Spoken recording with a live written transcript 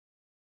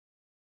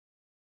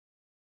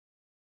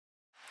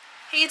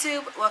Hey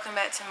YouTube, welcome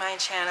back to my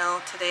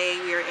channel. Today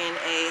we are in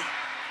a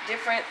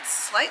different,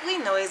 slightly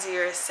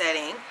noisier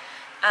setting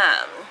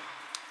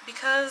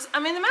because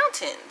I'm in the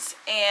mountains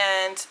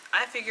and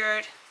I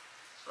figured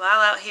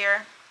while out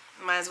here,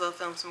 might as well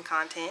film some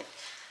content.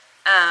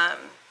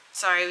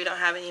 Sorry we don't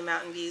have any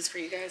mountain views for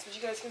you guys, but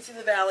you guys can see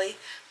the valley.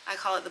 I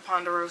call it the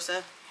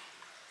Ponderosa.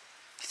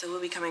 So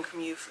we'll be coming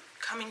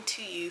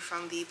to you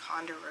from the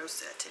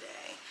Ponderosa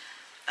today.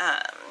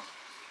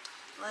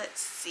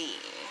 Let's see.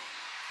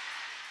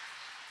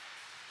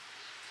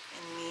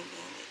 And me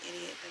being the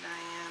idiot that I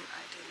am, I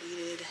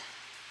deleted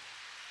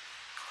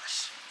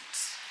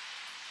questions.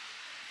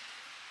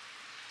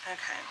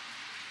 Okay.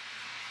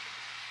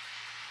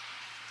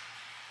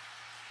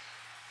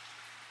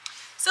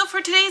 So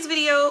for today's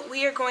video,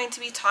 we are going to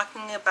be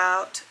talking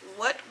about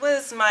what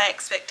was my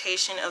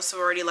expectation of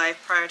sorority life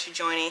prior to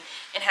joining,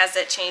 and has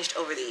that changed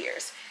over the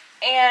years?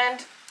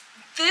 And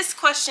this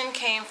question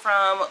came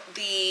from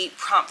the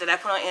prompt that I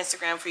put on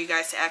Instagram for you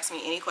guys to ask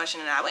me any question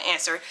and I would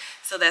answer.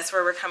 So that's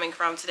where we're coming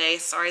from today.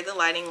 Sorry the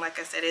lighting, like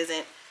I said,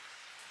 isn't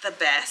the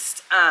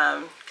best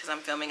because I'm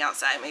filming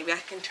outside. Maybe I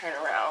can turn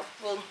around.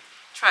 We'll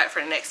try it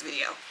for the next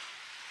video.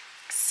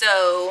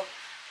 So,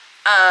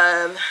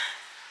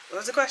 what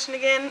was the question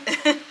again?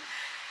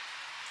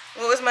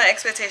 What was my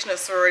expectation of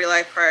sorority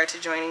life prior to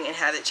joining, and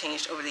has it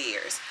changed over the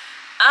years?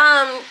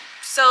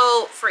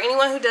 So for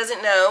anyone who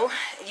doesn't know,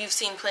 you've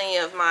seen plenty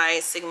of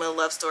my Sigma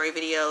love story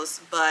videos,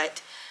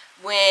 but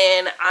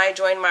when I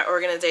joined my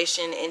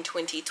organization in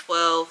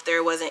 2012,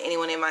 there wasn't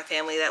anyone in my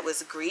family that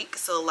was Greek,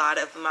 so a lot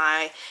of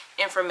my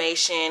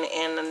information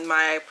and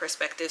my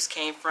perspectives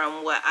came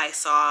from what I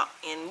saw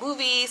in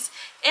movies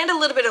and a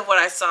little bit of what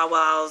I saw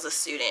while I was a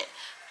student.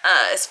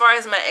 As far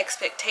as my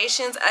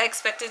expectations, I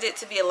expected it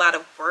to be a lot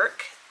of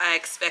work. I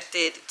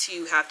expected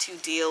to have to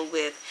deal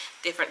with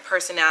different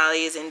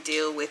personalities and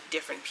deal with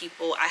different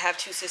people. I have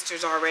two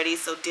sisters already,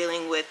 so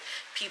dealing with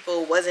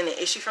people wasn't an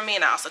issue for me,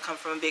 and I also come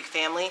from a big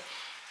family.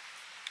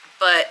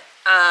 But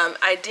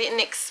I didn't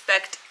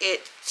expect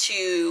it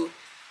to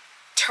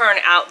turn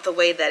out the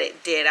way that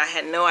it did. I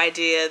had no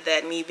idea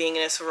that me being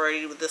in a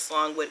sorority this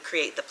long would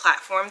create the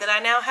platform that I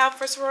now have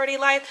for sorority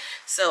life.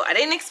 So I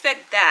didn't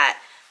expect that,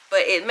 but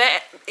it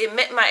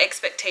met my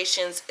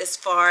expectations as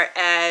far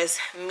as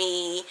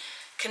me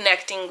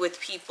connecting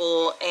with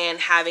people and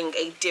having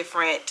a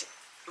different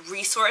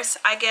resource,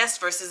 I guess,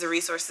 versus the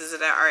resources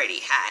that I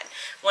already had.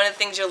 One of the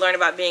things you'll learn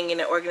about being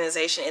in an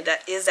organization is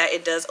that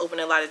it does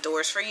open a lot of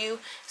doors for you.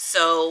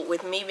 So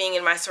with me being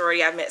in my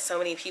sorority, I've met so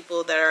many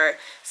people that are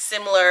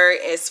similar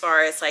as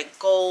far as like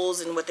goals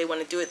and what they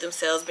want to do with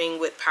themselves. Being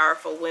with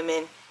powerful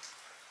women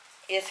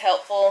is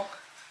helpful.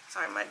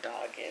 Sorry, my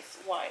dog is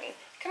whining.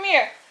 Come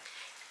here.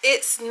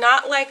 It's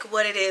not like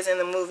what it is in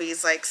the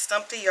movies, like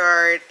Stump the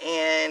Yard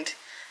and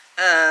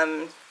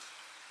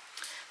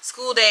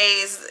School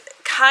Days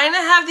kind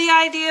of have the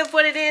idea of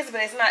what it is,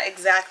 but it's not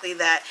exactly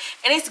that.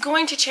 And it's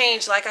going to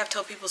change, like I've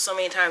told people so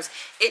many times.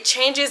 It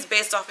changes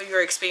based off of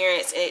your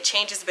experience, and it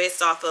changes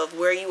based off of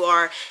where you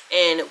are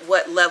and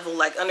what level,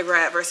 like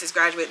undergrad versus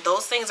graduate.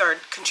 Those things are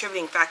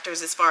contributing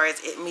factors as far as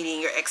it meeting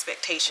your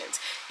expectations.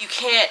 You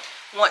can't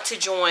want to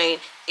join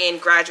in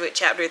graduate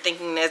chapter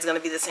thinking that it's going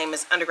to be the same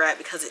as undergrad,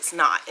 because it's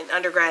not. In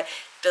undergrad,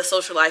 the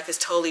social life is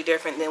totally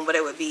different than what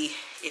it would be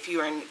if you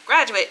were in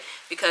graduate,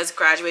 because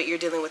graduate, you're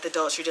dealing with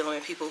adults, you're dealing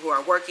with people who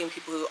are working,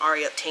 people who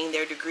already obtained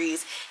their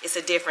degrees. It's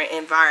a different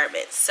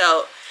environment.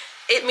 So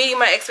it meeting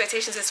my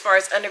expectations as far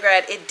as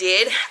undergrad, it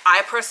did.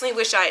 I personally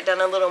wish I had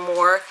done a little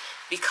more,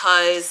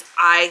 because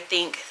I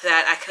think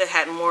that I could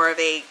have had more of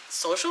a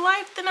social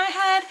life than I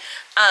had.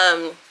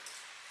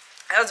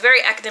 I was very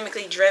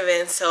academically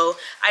driven, so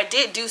I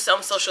did do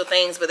some social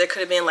things, but there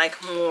could have been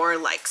like more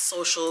like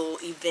social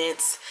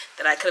events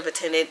that I could have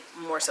attended,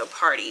 more so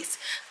parties,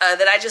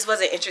 that I just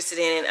wasn't interested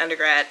in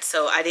undergrad,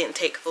 so I didn't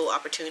take full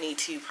opportunity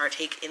to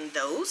partake in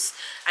those.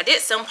 I did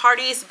some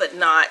parties, but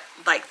not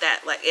like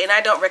that, and I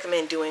don't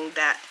recommend doing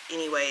that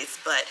anyways,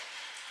 but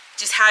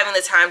just having the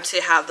time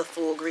to have the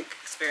full Greek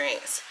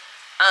experience.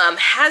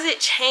 Has it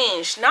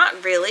changed?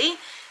 Not really.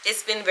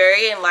 It's been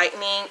very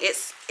enlightening.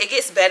 It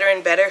gets better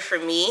and better for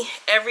me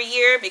every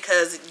year,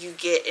 because you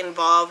get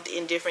involved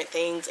in different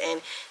things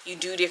and you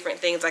do different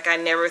things. Like I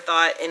never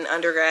thought in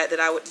undergrad that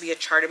I would be a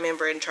charter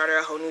member and charter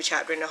a whole new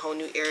chapter in a whole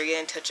new area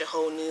and touch a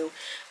whole new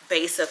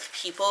base of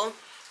people.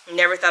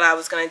 Never thought I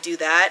was going to do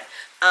that.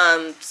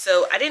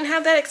 So I didn't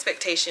have that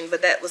expectation,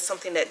 but that was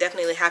something that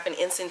definitely happened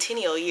in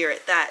Centennial year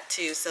at that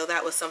too. So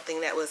that was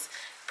something that was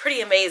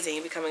pretty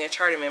amazing, becoming a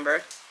charter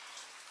member.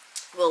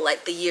 Well,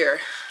 like the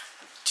year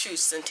to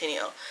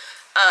Centennial.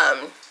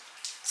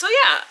 So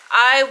yeah,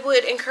 I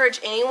would encourage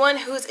anyone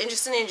who's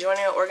interested in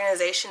joining an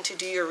organization to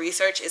do your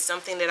research. It's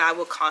something that I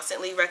will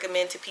constantly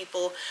recommend to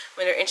people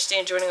when they're interested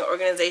in joining an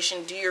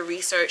organization. Do your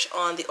research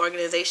on the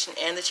organization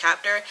and the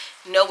chapter.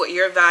 Know what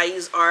your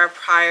values are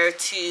prior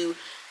to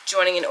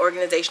joining an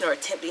organization or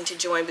attempting to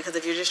join, because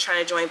if you're just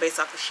trying to join based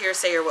off of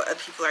hearsay or what other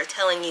people are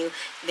telling you,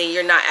 then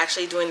you're not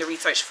actually doing the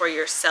research for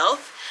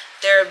yourself.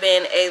 There have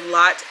been a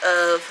lot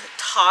of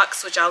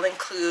talks, which I'll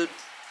include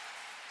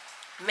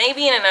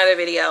maybe in another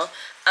video,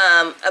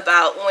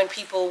 about when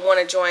people want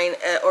to join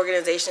an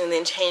organization and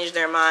then change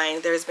their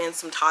mind. There's been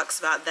some talks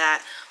about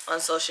that on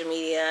social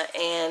media,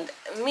 and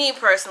me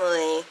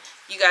personally,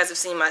 you guys have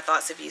seen my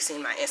thoughts if you've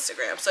seen my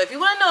Instagram. So if you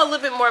want to know a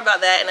little bit more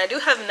about that, and I do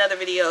have another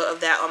video of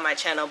that on my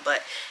channel,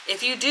 but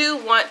if you do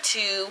want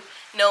to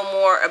know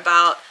more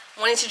about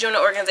wanting to join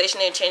an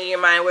organization and changing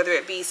your mind, whether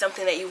it be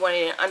something that you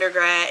wanted in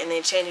undergrad and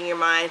then changing your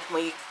mind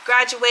when you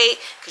graduate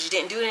because you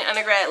didn't do it in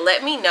undergrad,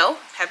 let me know.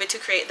 Happy to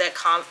create that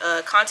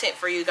content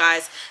for you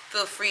guys.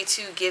 Feel free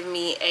to give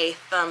me a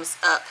thumbs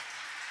up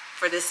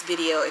for this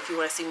video if you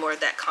want to see more of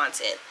that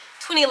content.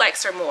 20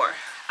 likes or more,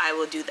 I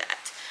will do that.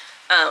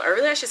 Or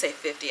really I should say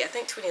 50. I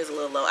think 20 is a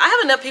little low. I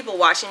have enough people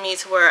watching me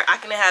to where I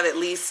can have at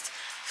least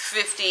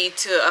 50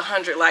 to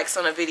 100 likes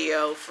on a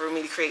video for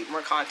me to create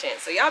more content.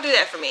 So y'all do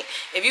that for me.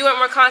 If you want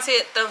more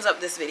content, thumbs up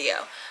this video.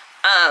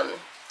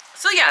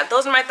 So yeah,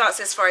 those are my thoughts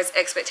as far as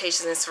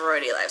expectations in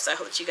sorority life. So I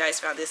hope that you guys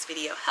found this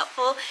video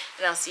helpful,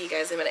 and I'll see you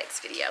guys in my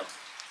next video.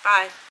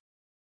 Bye.